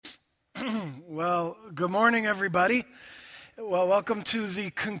Well, good morning, everybody. Well, welcome to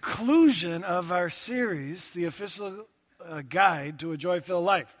the conclusion of our series, The Official Guide to a Joy-Filled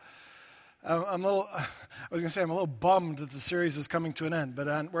Life. I'm a little bummed that the series is coming to an end,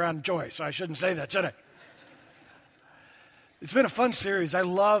 but we're on joy, so I shouldn't say that, should I? It's been a fun series. I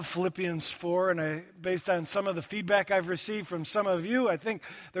love Philippians 4, and based on some of the feedback I've received from some of you, I think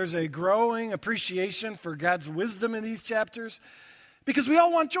there's a growing appreciation for God's wisdom in these chapters, because we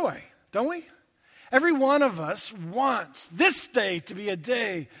all want joy, don't we? Every one of us wants this day to be a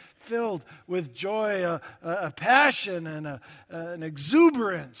day filled with joy, a passion, and an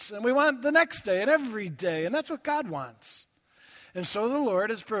exuberance. And we want the next day and every day, and that's what God wants. And so the Lord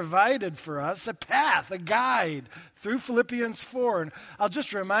has provided for us a path, a guide through Philippians 4. And I'll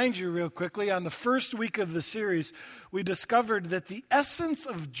just remind you real quickly, on the first week of the series, we discovered that the essence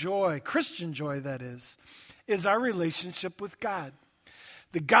of joy, Christian joy that is our relationship with God.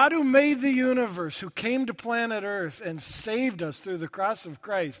 The God who made the universe, who came to planet Earth and saved us through the cross of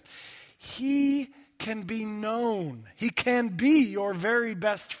Christ, He can be known. He can be your very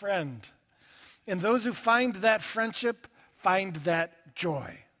best friend. And those who find that friendship find that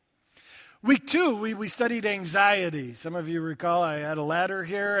joy. Week 2, we studied anxiety. Some of you recall I had a ladder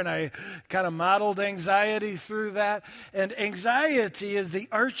here and I kind of modeled anxiety through that. And anxiety is the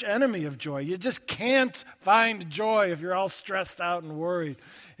arch enemy of joy. You just can't find joy if you're all stressed out and worried.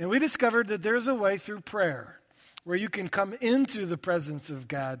 And we discovered that there's a way through prayer where you can come into the presence of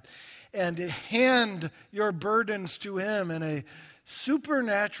God and hand your burdens to Him in a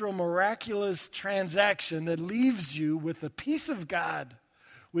supernatural, miraculous transaction that leaves you with the peace of God,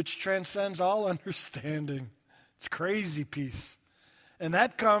 which transcends all understanding. It's crazy peace. And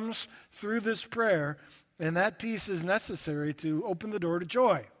that comes through this prayer, and that peace is necessary to open the door to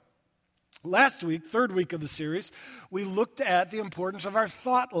joy. Last week, third week of the series, we looked at the importance of our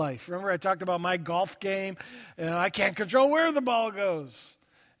thought life. Remember I talked about my golf game, and I can't control where the ball goes.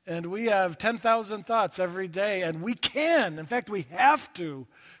 And we have 10,000 thoughts every day, and we can, in fact, we have to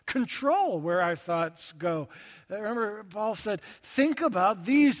control where our thoughts go. Remember, Paul said, think about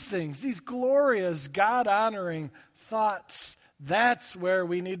these things, these glorious, God-honoring thoughts. That's where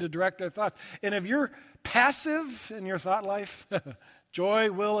we need to direct our thoughts. And if you're passive in your thought life, joy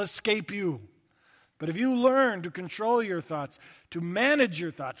will escape you. But if you learn to control your thoughts, to manage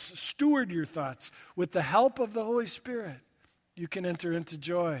your thoughts, steward your thoughts with the help of the Holy Spirit, you can enter into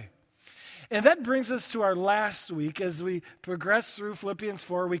joy. And that brings us to our last week. As we progress through Philippians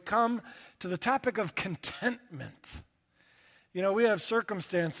 4, we come to the topic of contentment. You know, we have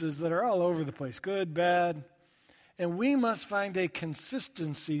circumstances that are all over the place, good, bad, and we must find a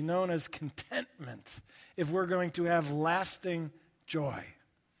consistency known as contentment if we're going to have lasting joy.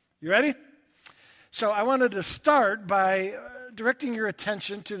 You ready? So I wanted to start by directing your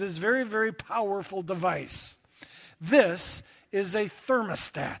attention to this very, very powerful device. This is a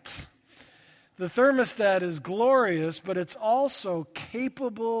thermostat. The thermostat is glorious, but it's also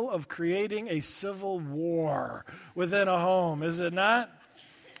capable of creating a civil war within a home, is it not?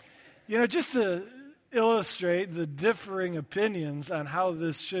 You know, just to illustrate the differing opinions on how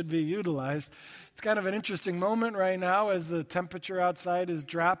this should be utilized, it's kind of an interesting moment right now as the temperature outside is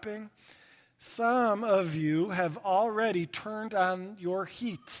dropping. Some of you have already turned on your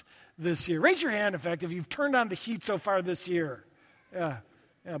heat this year. Raise your hand, in fact, if you've turned on the heat so far this year. Yeah,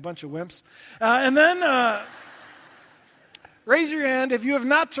 a bunch of wimps. And then raise your hand if you have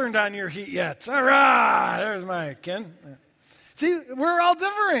not turned on your heat yet. Hurrah! There's my kin. See, we're all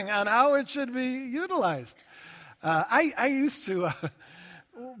differing on how it should be utilized. I used to,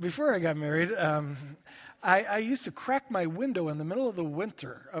 before I got married, I used to crack my window in the middle of the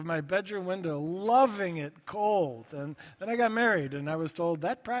winter of my bedroom window, loving it cold. And then I got married, and I was told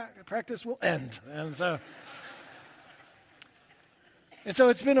that practice will end. And so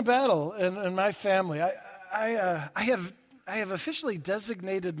it's been a battle in my family. I have officially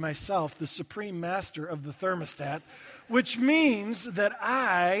designated myself the supreme master of the thermostat, which means that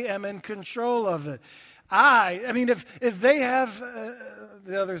I am in control of it. I mean, if they have,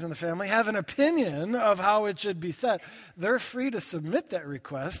 the others in the family, have an opinion of how it should be set, they're free to submit that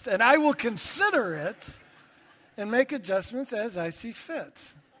request, and I will consider it and make adjustments as I see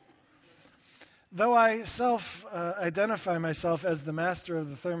fit. Though I identify myself as the master of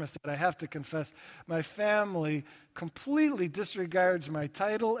the thermostat, I have to confess, my family completely disregards my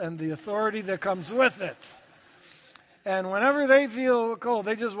title and the authority that comes with it. And whenever they feel cold,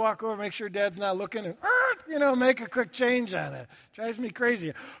 they just walk over, make sure Dad's not looking, and make a quick change on it. Drives me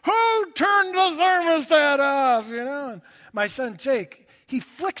crazy. Who turned the thermostat off? And my son Jake, he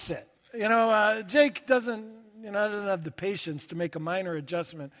flicks it. Jake doesn't I don't have the patience to make a minor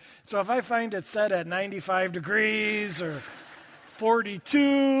adjustment. So if I find it set at 95 degrees or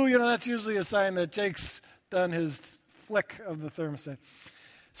 42, that's usually a sign that Jake's done his flick of the thermostat.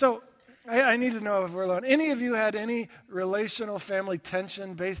 So I need to know if we're alone. Any of you had any relational family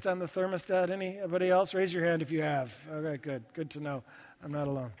tension based on the thermostat? Anybody else? Raise your hand if you have. Okay, good. Good to know. I'm not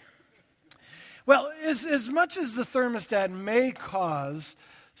alone. Well, as much as the thermostat may cause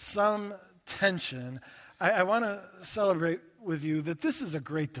some tension, I want to celebrate with you that this is a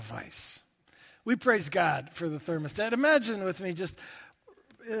great device. We praise God for the thermostat. Imagine with me, just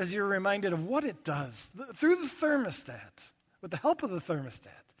as you're reminded of what it does. Through the thermostat, with the help of the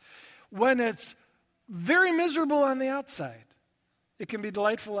thermostat, when it's very miserable on the outside, it can be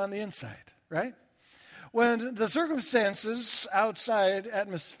delightful on the inside, right? When the circumstances outside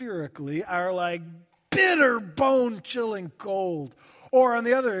atmospherically are like bitter, bone-chilling cold, or on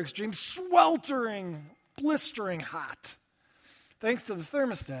the other extreme, sweltering, blistering hot. Thanks to the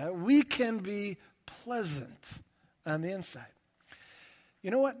thermostat, we can be pleasant on the inside. You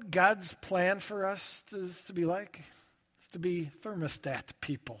know what God's plan for us is to be like? It's to be thermostat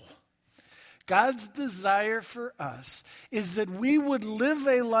people. God's desire for us is that we would live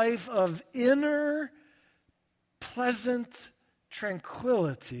a life of inner, pleasant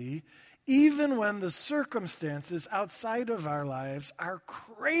tranquility, even when the circumstances outside of our lives are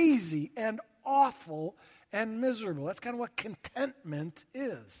crazy and awful and miserable. That's kind of what contentment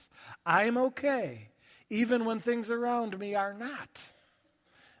is. I'm okay, even when things around me are not.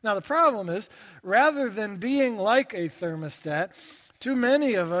 Now, the problem is, rather than being like a thermostat, too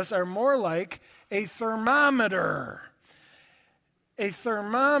many of us are more like a thermometer. A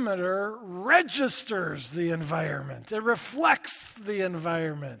thermometer registers the environment. It reflects the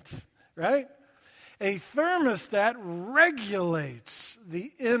environment, right? A thermostat regulates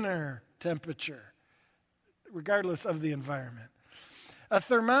the inner temperature, regardless of the environment. A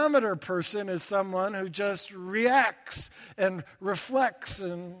thermometer person is someone who just reacts and reflects,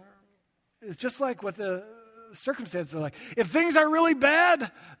 and it's just like what the circumstances are like. If things are really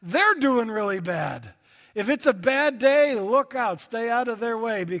bad, they're doing really bad. If it's a bad day, look out, stay out of their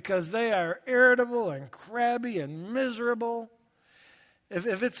way, because they are irritable and crabby and miserable.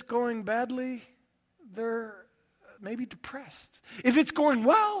 If it's going badly, they're maybe depressed. If it's going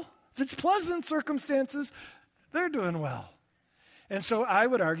well, if it's pleasant circumstances, they're doing well. And so I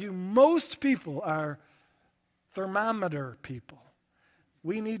would argue most people are thermometer people.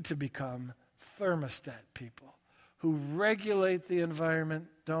 We need to become thermostat people who regulate the environment,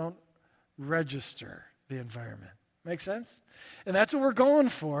 don't register the environment. Make sense? And that's what we're going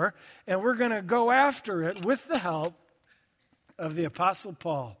for, and we're going to go after it with the help of the Apostle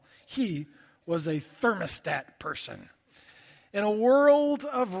Paul. He was a thermostat person. In a world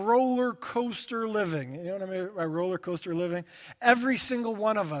of roller coaster living, you know what I mean by roller coaster living? Every single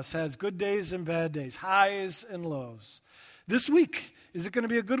one of us has good days and bad days, highs and lows. This week, is it going to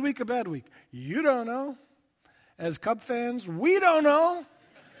be a good week or bad week? You don't know. As Cub fans, we don't know.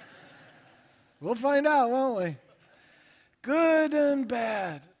 We'll find out, won't we? Good and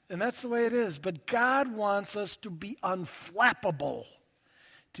bad. And that's the way it is. But God wants us to be unflappable,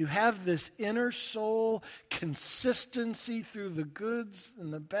 to have this inner soul consistency through the goods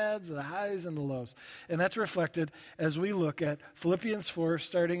and the bads, the highs and the lows. And that's reflected as we look at Philippians 4,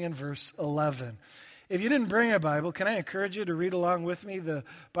 starting in verse 11. If you didn't bring a Bible, can I encourage you to read along with me? The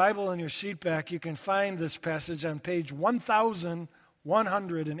Bible in your sheet back, you can find this passage on page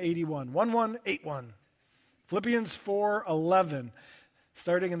 1181, 1181. Philippians 4:11,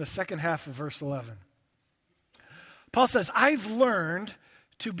 starting in the second half of verse 11. Paul says, I've learned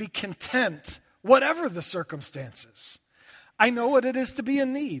to be content, whatever the circumstances. I know what it is to be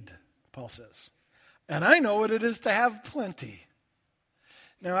in need, Paul says. And I know what it is to have plenty.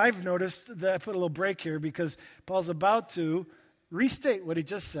 Now, I've noticed that I put a little break here because Paul's about to restate what he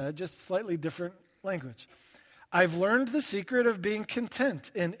just said, just slightly different language. I've learned the secret of being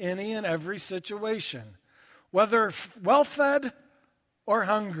content in any and every situation, whether well-fed or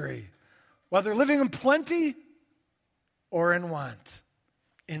hungry, whether living in plenty or in want.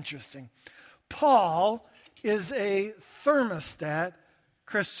 Interesting. Paul is a thermostat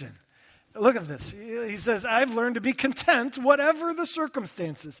Christian. Look at this. He says, I've learned to be content whatever the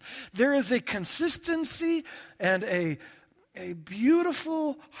circumstances. There is a consistency and a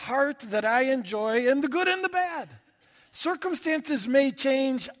beautiful heart that I enjoy in the good and the bad. Circumstances may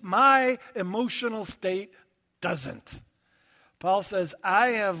change, my emotional state doesn't. Paul says,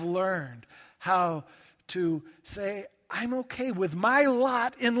 I have learned how to say, I'm okay with my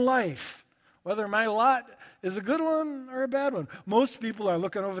lot in life. Whether my lot is a good one or a bad one. Most people are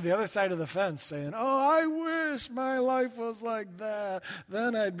looking over the other side of the fence saying, oh, I wish my life was like that.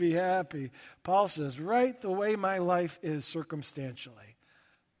 Then I'd be happy. Paul says, right the way my life is circumstantially,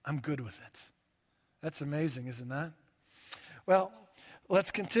 I'm good with it. That's amazing, isn't that? Well,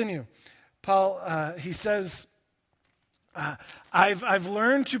 let's continue. Paul, he says, I've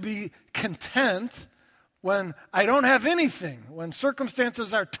learned to be content when I don't have anything, when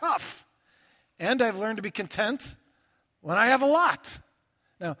circumstances are tough. And I've learned to be content when I have a lot.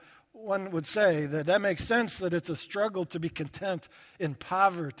 Now, one would say that makes sense, that it's a struggle to be content in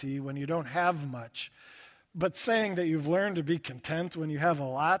poverty when you don't have much. But saying that you've learned to be content when you have a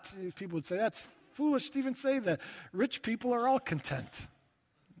lot, people would say that's foolish to even say that. Rich people are all content.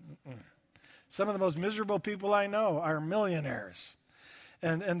 Some of the most miserable people I know are millionaires.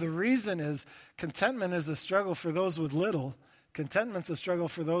 And the reason is contentment is a struggle for those with little. Contentment's a struggle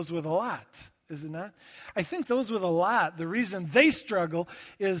for those with a lot. Is it not? I think those with a lot, the reason they struggle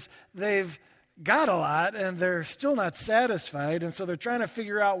is they've got a lot and they're still not satisfied, and so they're trying to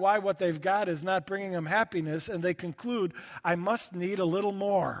figure out why what they've got is not bringing them happiness, and they conclude, I must need a little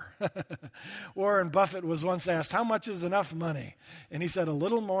more. Warren Buffett was once asked, how much is enough money? And he said, a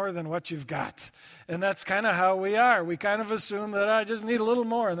little more than what you've got. And that's kind of how we are. We kind of assume that I just need a little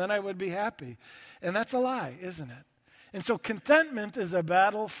more and then I would be happy. And that's a lie, isn't it? And so contentment is a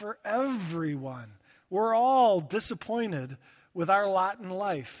battle for everyone. We're all disappointed with our lot in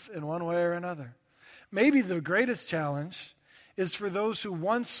life in one way or another. Maybe the greatest challenge is for those who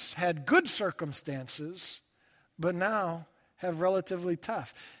once had good circumstances, but now have relatively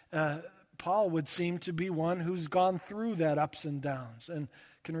tough. Paul would seem to be one who's gone through that ups and downs and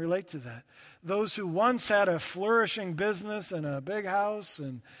can relate to that. Those who once had a flourishing business and a big house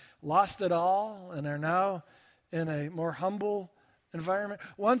and lost it all and are now in a more humble environment.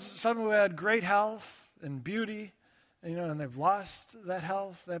 Once someone who had great health and beauty, and they've lost that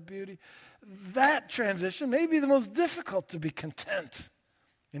health, that beauty. That transition may be the most difficult to be content.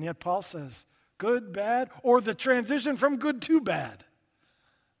 And yet Paul says, good, bad, or the transition from good to bad.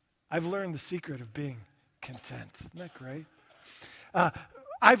 I've learned the secret of being content. Isn't that great?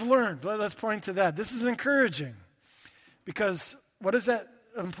 I've learned, let's point to that. This is encouraging because what does that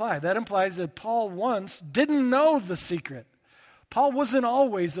imply? That implies that Paul once didn't know the secret. Paul wasn't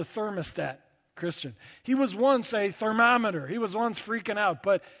always a thermostat Christian. He was once a thermometer. He was once freaking out,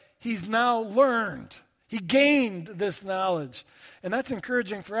 but he's now learned. He gained this knowledge. And that's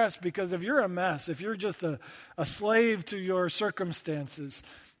encouraging for us because if you're a mess, if you're just a slave to your circumstances,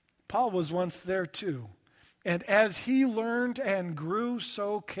 Paul was once there too. And as he learned and grew,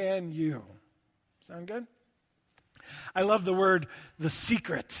 so can you. Sound good? I love the word, the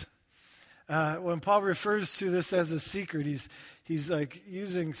secret. When Paul refers to this as a secret, he's like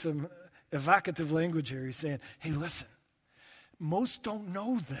using some evocative language here. He's saying, hey, listen, most don't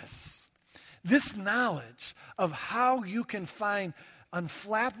know this. This knowledge of how you can find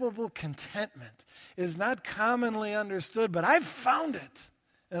unflappable contentment is not commonly understood, but I've found it,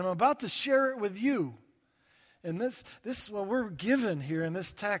 and I'm about to share it with you. And this what we're given here in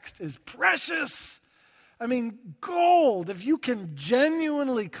this text is precious. I mean, gold. If you can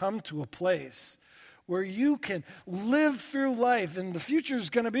genuinely come to a place where you can live through life, and the future is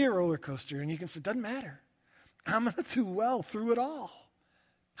going to be a roller coaster, and you can say, it doesn't matter. I'm going to do well through it all.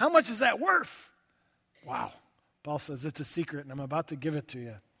 How much is that worth? Wow. Paul says it's a secret, and I'm about to give it to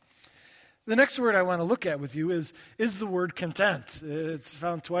you. The next word I want to look at with you is the word content. It's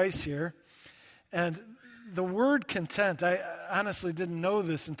found twice here. And the word content, I honestly didn't know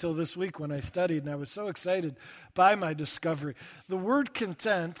this until this week when I studied, and I was so excited by my discovery. The word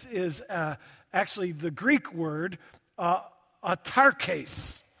content is actually the Greek word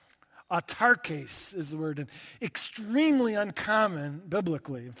autarkes. Autarkes is the word, and extremely uncommon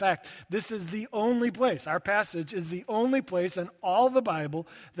biblically. In fact, this is the only place, our passage is the only place in all the Bible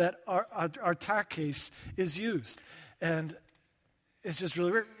that autarkes is used. And it's just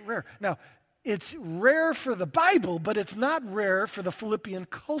really rare. Now, it's rare for the Bible, but it's not rare for the Philippian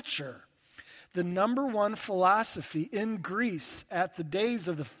culture. The number one philosophy in Greece at the days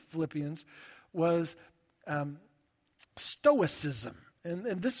of the Philippians was Stoicism.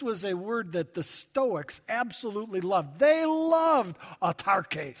 And this was a word that the Stoics absolutely loved. They loved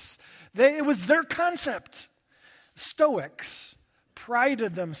autarkes. It was their concept. Stoics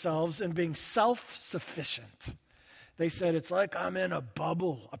prided themselves in being self-sufficient. They said, it's like I'm in a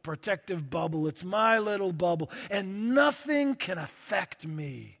bubble, a protective bubble. It's my little bubble, and nothing can affect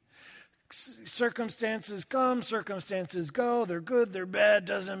me. Circumstances come, circumstances go. They're good, they're bad,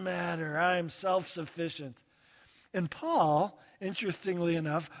 doesn't matter. I'm self-sufficient. And Paul interestingly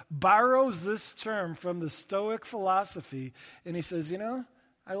enough, borrows this term from the Stoic philosophy, and he says,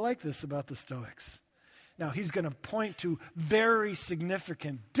 I like this about the Stoics. Now, he's going to point to very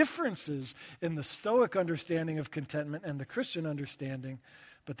significant differences in the Stoic understanding of contentment and the Christian understanding,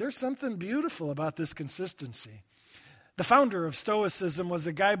 but there's something beautiful about this consistency. The founder of Stoicism was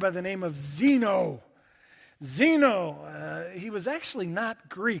a guy by the name of Zeno. He was actually not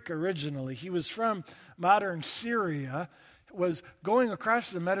Greek originally. He was from modern Syria, was going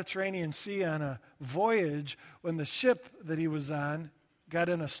across the Mediterranean Sea on a voyage when the ship that he was on got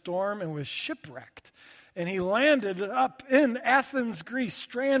in a storm and was shipwrecked. And he landed up in Athens, Greece,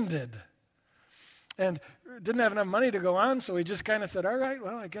 stranded. And didn't have enough money to go on, so he just kind of said, all right,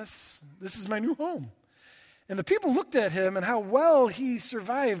 well, I guess this is my new home. And the people looked at him and how well he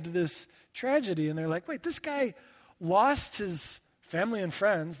survived this tragedy. And they're like, wait, this guy lost his family and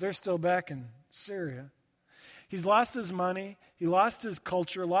friends. They're still back in Syria. He's lost his money. He lost his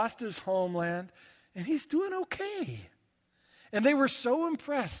culture, lost his homeland. And he's doing okay. And they were so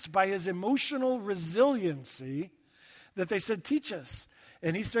impressed by his emotional resiliency that they said, teach us.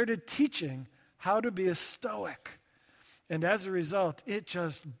 And he started teaching how to be a Stoic. And as a result, it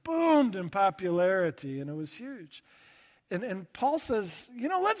just boomed in popularity, and it was huge. And Paul says,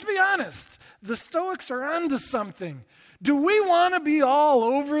 let's be honest. The Stoics are onto something. Do we want to be all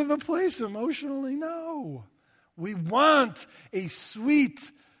over the place emotionally? No. We want a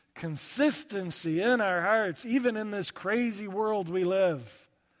sweet consistency in our hearts, even in this crazy world we live.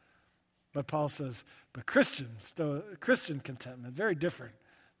 But Paul says, but Christian contentment, very different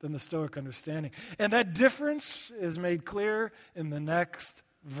than the Stoic understanding. And that difference is made clear in the next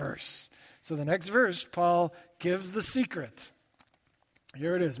verse. So the next verse, Paul gives the secret.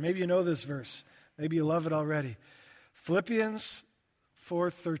 Here it is. Maybe you know this verse. Maybe you love it already. Philippians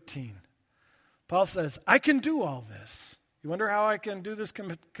 4:13. Paul says, I can do all this. You wonder how I can do this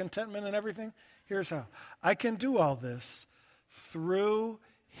contentment and everything? Here's how. I can do all this through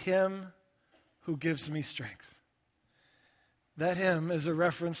him who gives me strength. That him is a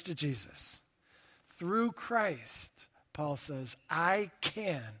reference to Jesus. Through Christ, Paul says, I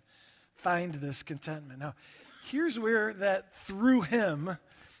can find this contentment. Now, here's where that through him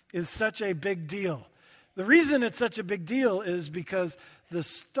is such a big deal. The reason it's such a big deal is because the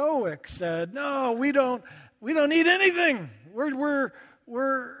Stoics said, no, we don't need anything. We're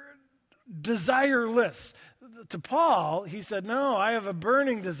desireless. To Paul, he said, no, I have a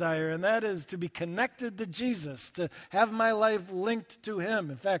burning desire, and that is to be connected to Jesus, to have my life linked to him.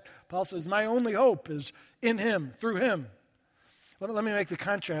 In fact, Paul says, my only hope is in him, through him. Let me make the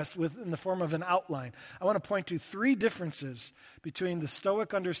contrast in the form of an outline. I want to point to three differences between the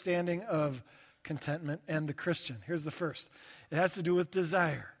Stoic understanding of contentment and the Christian. Here's the first. It has to do with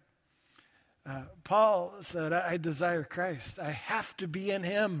desire. Paul said, I desire Christ. I have to be in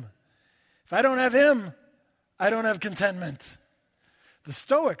him. If I don't have him, I don't have contentment. The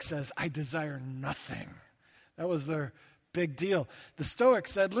Stoic says, I desire nothing. That was their big deal. The Stoic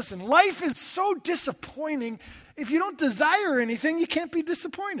said, listen, life is so disappointing. If you don't desire anything, you can't be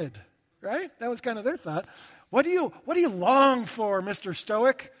disappointed. Right? That was kind of their thought. What do you long for, Mr.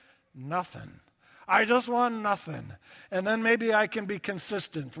 Stoic? Nothing. I just want nothing. And then maybe I can be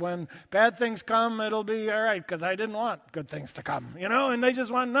consistent. When bad things come, it'll be all right because I didn't want good things to come, and they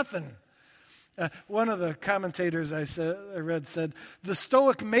just want nothing. One of the commentators I read said, the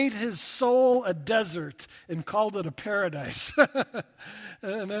Stoic made his soul a desert and called it a paradise.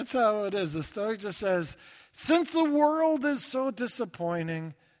 And that's how it is. The Stoic just says, since the world is so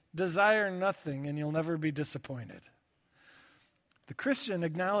disappointing, desire nothing and you'll never be disappointed. The Christian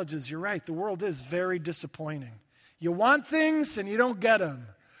acknowledges, you're right, the world is very disappointing. You want things and you don't get them.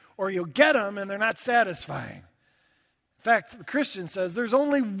 Or you'll get them and they're not satisfying. In fact, the Christian says, there's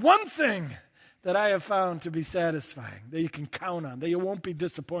only one thing that I have found to be satisfying, that you can count on, that you won't be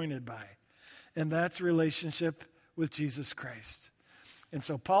disappointed by. And that's relationship with Jesus Christ. And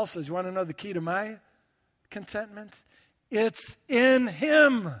so Paul says, you want to know the key to my contentment? It's in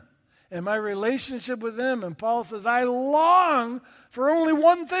him and my relationship with him. And Paul says, I long for only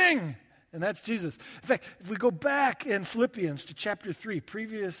one thing, and that's Jesus. In fact, if we go back in Philippians to chapter 3,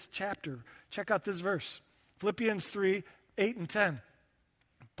 previous chapter, check out this verse. Philippians 3, 8 and 10.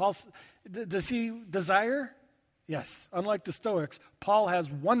 Paul, does he desire? Yes. Unlike the Stoics, Paul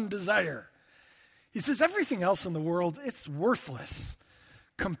has one desire. He says everything else in the world, it's worthless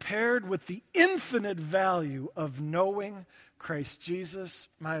compared with the infinite value of knowing Christ Jesus,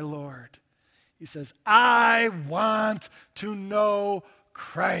 my Lord. He says, I want to know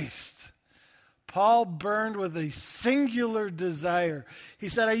Christ. Paul burned with a singular desire. He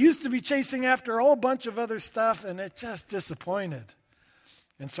said, I used to be chasing after a whole bunch of other stuff, and it just disappointed.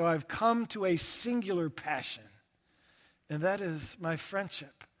 And so I've come to a singular passion, and that is my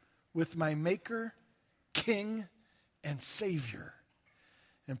friendship with my Maker, King, and Savior.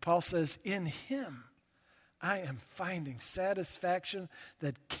 And Paul says, in him, I am finding satisfaction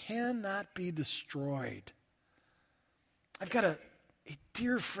that cannot be destroyed. I've got a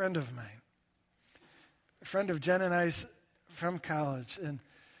dear friend of mine, a friend of Jen and I's from college, and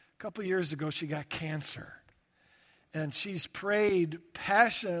a couple years ago she got cancer. And she's prayed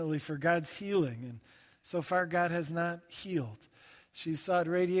passionately for God's healing, and so far God has not healed. She sought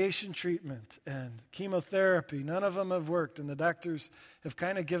radiation treatment and chemotherapy. None of them have worked, and the doctors have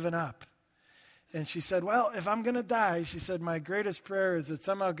kind of given up. And she said, well, if I'm going to die, she said, my greatest prayer is that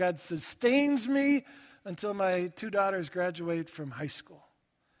somehow God sustains me until my 2 daughters graduate from high school.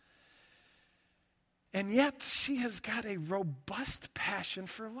 And yet, she has got a robust passion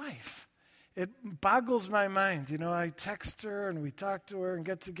for life. It boggles my mind. You know, I text her and we talk to her and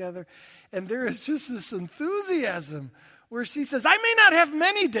get together, and there is just this enthusiasm where she says, I may not have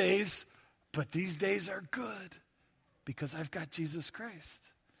many days, but these days are good because I've got Jesus Christ.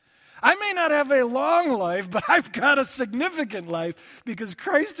 I may not have a long life, but I've got a significant life because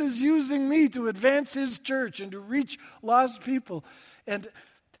Christ is using me to advance his church and to reach lost people. And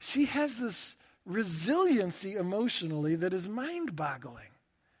she has this resiliency emotionally that is mind-boggling.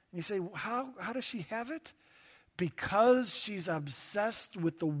 And you say, how does she have it? Because she's obsessed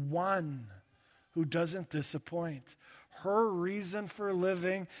with the one who doesn't disappoint. Her reason for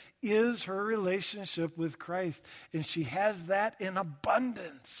living is her relationship with Christ, and she has that in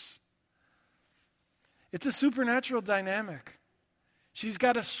abundance. It's a supernatural dynamic. She's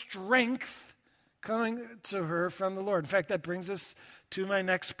got a strength coming to her from the Lord. In fact, that brings us to my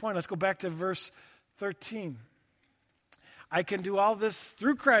next point. Let's go back to verse 13. I can do all this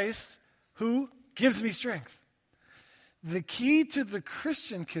through Christ who gives me strength. The key to the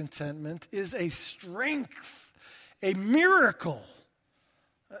Christian contentment is a strength, a miracle.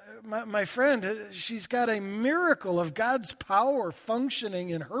 My friend, she's got a miracle of God's power functioning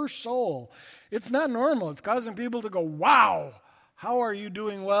in her soul. It's not normal. It's causing people to go, wow, how are you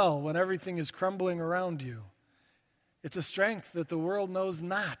doing well when everything is crumbling around you? It's a strength that the world knows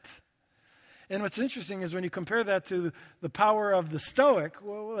not. And what's interesting is when you compare that to the power of the Stoic,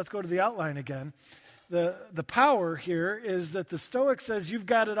 well, let's go to the outline again. The power here is that the Stoic says you've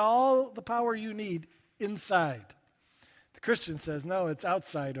got it all, the power you need, inside. The Christian says, no, it's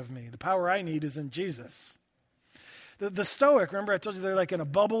outside of me. The power I need is in Jesus. The Stoic, remember I told you they're like in a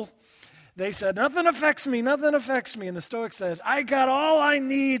bubble? They said, nothing affects me, nothing affects me. And the Stoic says, I got all I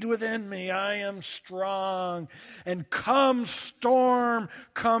need within me. I am strong. And come storm,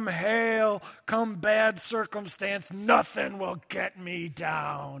 come hail, come bad circumstance, nothing will get me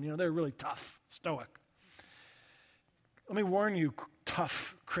down. You know, they're really tough, Stoic. Let me warn you,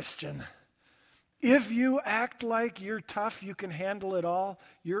 tough Christian. If you act like you're tough, you can handle it all,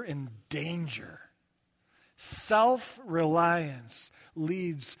 you're in danger. Self-reliance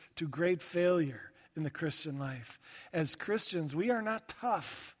leads to great failure in the Christian life. As Christians, we are not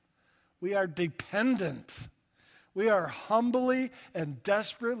tough. We are dependent. We are humbly and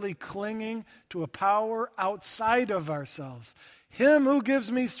desperately clinging to a power outside of ourselves. Him who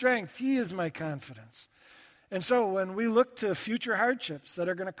gives me strength, he is my confidence. And so when we look to future hardships that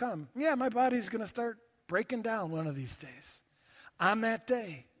are going to come, yeah, my body's going to start breaking down one of these days. On that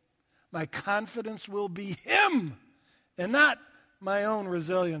day, my confidence will be him and not my own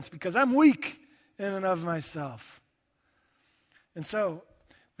resilience because I'm weak in and of myself. And so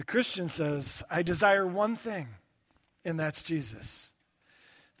the Christian says, I desire one thing, and that's Jesus.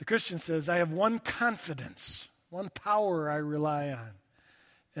 The Christian says, I have one confidence, one power I rely on,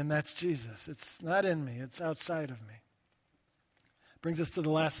 and that's Jesus. It's not in me, it's outside of me. Brings us to the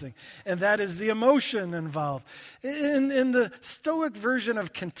last thing, and that is the emotion involved. In the Stoic version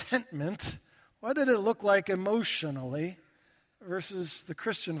of contentment, what did it look like emotionally versus the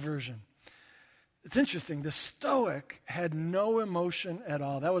Christian version? It's interesting. The Stoic had no emotion at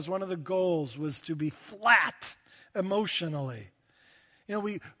all. That was one of the goals, was to be flat emotionally. You know,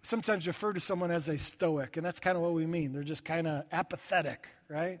 we sometimes refer to someone as a Stoic, and that's kind of what we mean. They're just kind of apathetic,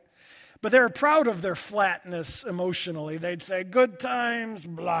 right? But they're proud of their flatness emotionally. They'd say, good times,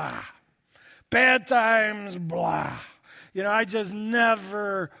 blah. Bad times, blah. You know, I just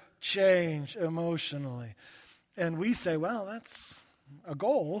never change emotionally. And we say, well, that's a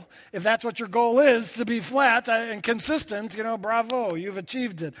goal. If that's what your goal is, to be flat and consistent, you know, bravo, you've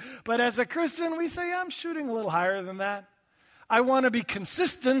achieved it. But as a Christian, we say, I'm shooting a little higher than that. I want to be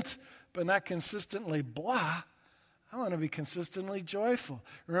consistent, but not consistently blah. I want to be consistently joyful.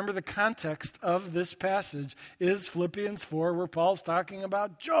 Remember, the context of this passage is Philippians 4, where Paul's talking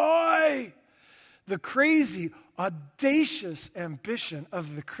about joy. The crazy, audacious ambition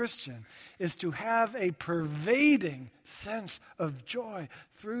of the Christian is to have a pervading sense of joy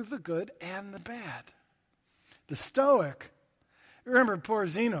through the good and the bad. The Stoic, remember poor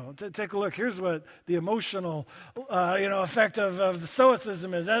Zeno. Take a look. Here's what the emotional effect of the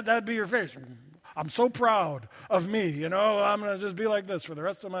Stoicism is. That'd be your face. I'm so proud of me, I'm going to just be like this for the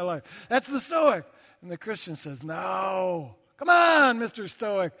rest of my life. That's the Stoic. And the Christian says, no, come on, Mr.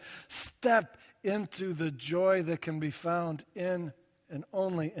 Stoic. Step into the joy that can be found in and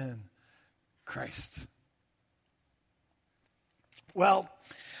only in Christ. Well,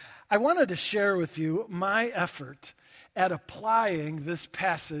 I wanted to share with you my effort at applying this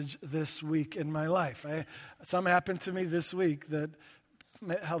passage this week in my life. Some happened to me this week that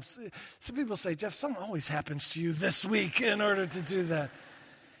helps. Some people say, Jeff, something always happens to you this week in order to do that.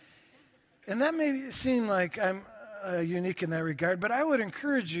 And that may seem like I'm unique in that regard, but I would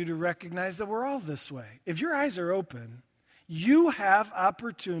encourage you to recognize that we're all this way. If your eyes are open, you have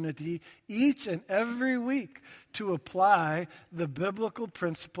opportunity each and every week to apply the biblical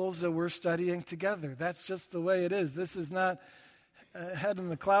principles that we're studying together. That's just the way it is. This is not head in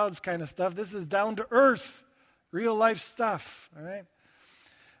the clouds kind of stuff. This is down to earth, real life stuff, all right?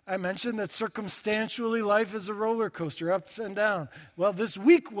 I mentioned that circumstantially life is a roller coaster, ups and down. Well, this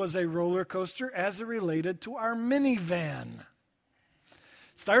week was a roller coaster as it related to our minivan.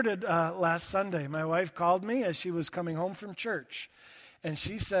 Started last Sunday. My wife called me as she was coming home from church. And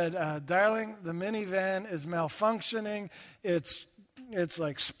she said, darling, the minivan is malfunctioning. It's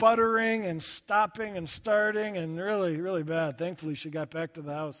like sputtering and stopping and starting and really, really bad. Thankfully, she got back to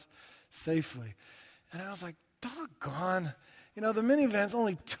the house safely. And I was like, doggone. The minivan's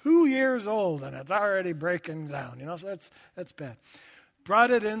only 2 years old, and it's already breaking down, so that's bad.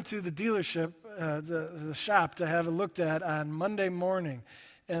 Brought it into the dealership, the shop, to have it looked at on Monday morning.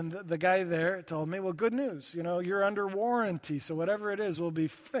 And the guy there told me, well, good news. You're under warranty, so whatever it is will be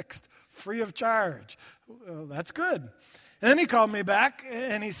fixed free of charge. Well, that's good. And then he called me back,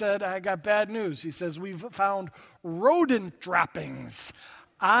 and he said, I got bad news. He says, we've found rodent droppings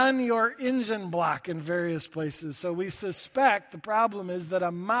on your engine block in various places. So we suspect the problem is that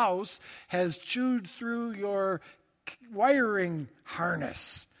a mouse has chewed through your wiring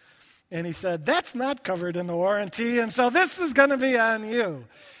harness. And he said, that's not covered in the warranty, and so this is going to be on you.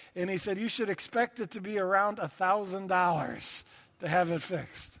 And he said, you should expect it to be around $1,000 to have it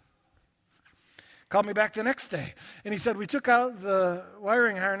fixed. Called me back the next day, and he said, we took out the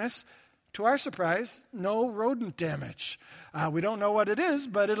wiring harness. To our surprise, no rodent damage. We don't know what it is,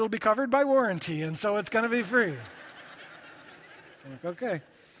 but it'll be covered by warranty, and so it's going to be free. I'm like, okay.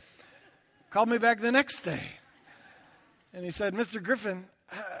 Called me back the next day, and he said, Mr. Griffin,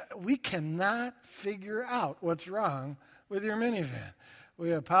 we cannot figure out what's wrong with your minivan.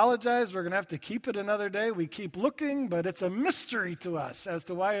 We apologize. We're going to have to keep it another day. We keep looking, but it's a mystery to us as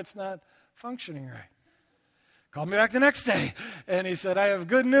to why it's not functioning right. Called me back the next day, and he said, I have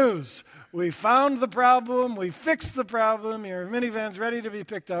good news. We found the problem. We fixed the problem. Your minivan's ready to be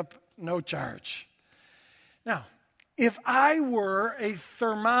picked up. No charge. Now, if I were a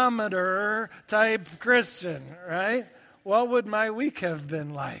thermometer-type Christian, right, what would my week have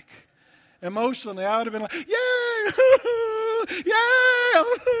been like? Emotionally, I would have been like, yay!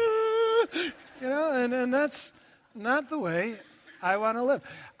 And that's not the way I want to live.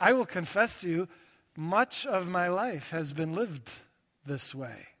 I will confess to you, much of my life has been lived this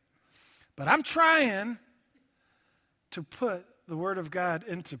way. But I'm trying to put the Word of God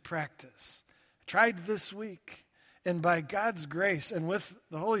into practice. I tried this week, and by God's grace and with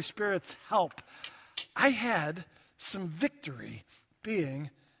the Holy Spirit's help, I had some victory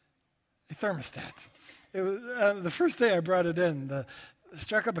being a thermostat. It was the first day I brought it in,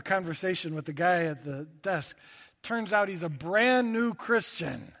 struck up a conversation with the guy at the desk. Turns out he's a brand new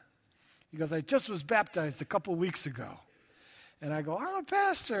Christian. He goes, I just was baptized a couple weeks ago. And I go, I'm a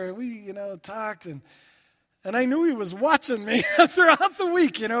pastor. And we, talked. And I knew he was watching me throughout the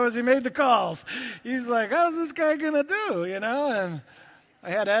week, as he made the calls. He's like, how's this guy going to do, And I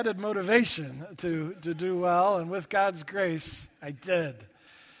had added motivation to do well. And with God's grace, I did.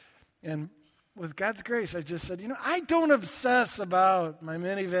 And with God's grace, I just said, I don't obsess about my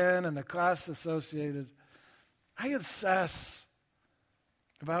minivan and the costs associated. I obsess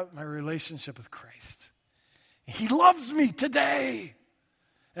about my relationship with Christ. He loves me today,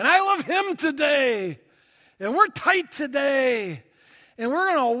 and I love him today, and we're tight today, and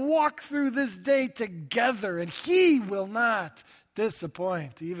we're going to walk through this day together, and he will not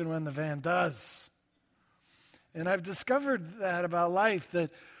disappoint, even when the van does. And I've discovered that about life,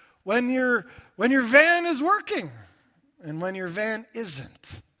 that when your van is working and when your van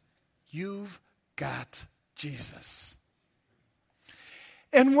isn't, you've got Jesus.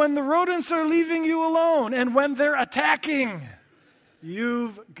 And when the rodents are leaving you alone and when they're attacking,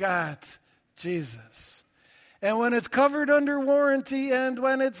 you've got Jesus. And when it's covered under warranty and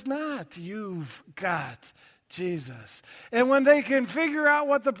when it's not, you've got Jesus. And when they can figure out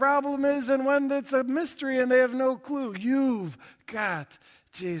what the problem is and when it's a mystery and they have no clue, you've got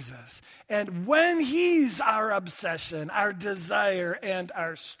Jesus. And when He's our obsession, our desire, and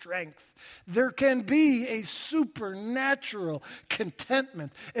our strength, there can be a supernatural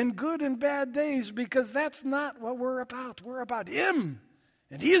contentment in good and bad days, because that's not what we're about. We're about Him,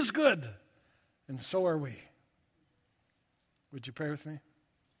 and He is good, and so are we. Would you pray with me?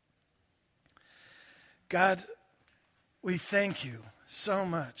 God, we thank you so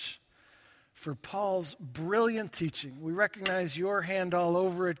much for Paul's brilliant teaching. We recognize your hand all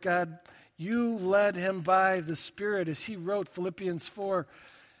over it, God. You led him by the Spirit as he wrote Philippians 4,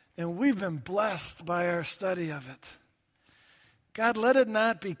 and we've been blessed by our study of it. God, let it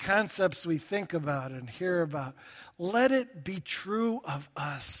not be concepts we think about and hear about. Let it be true of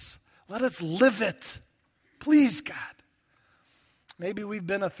us. Let us live it. Please, God. Maybe we've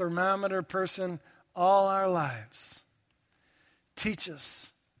been a thermometer person all our lives. Teach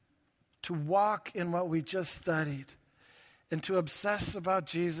us to walk in what we just studied and to obsess about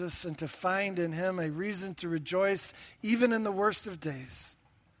Jesus and to find in Him a reason to rejoice even in the worst of days,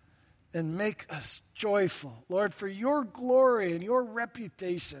 and make us joyful. Lord, for your glory and your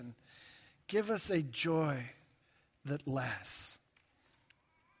reputation, give us a joy that lasts.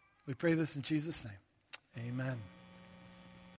 We pray this in Jesus' name. Amen.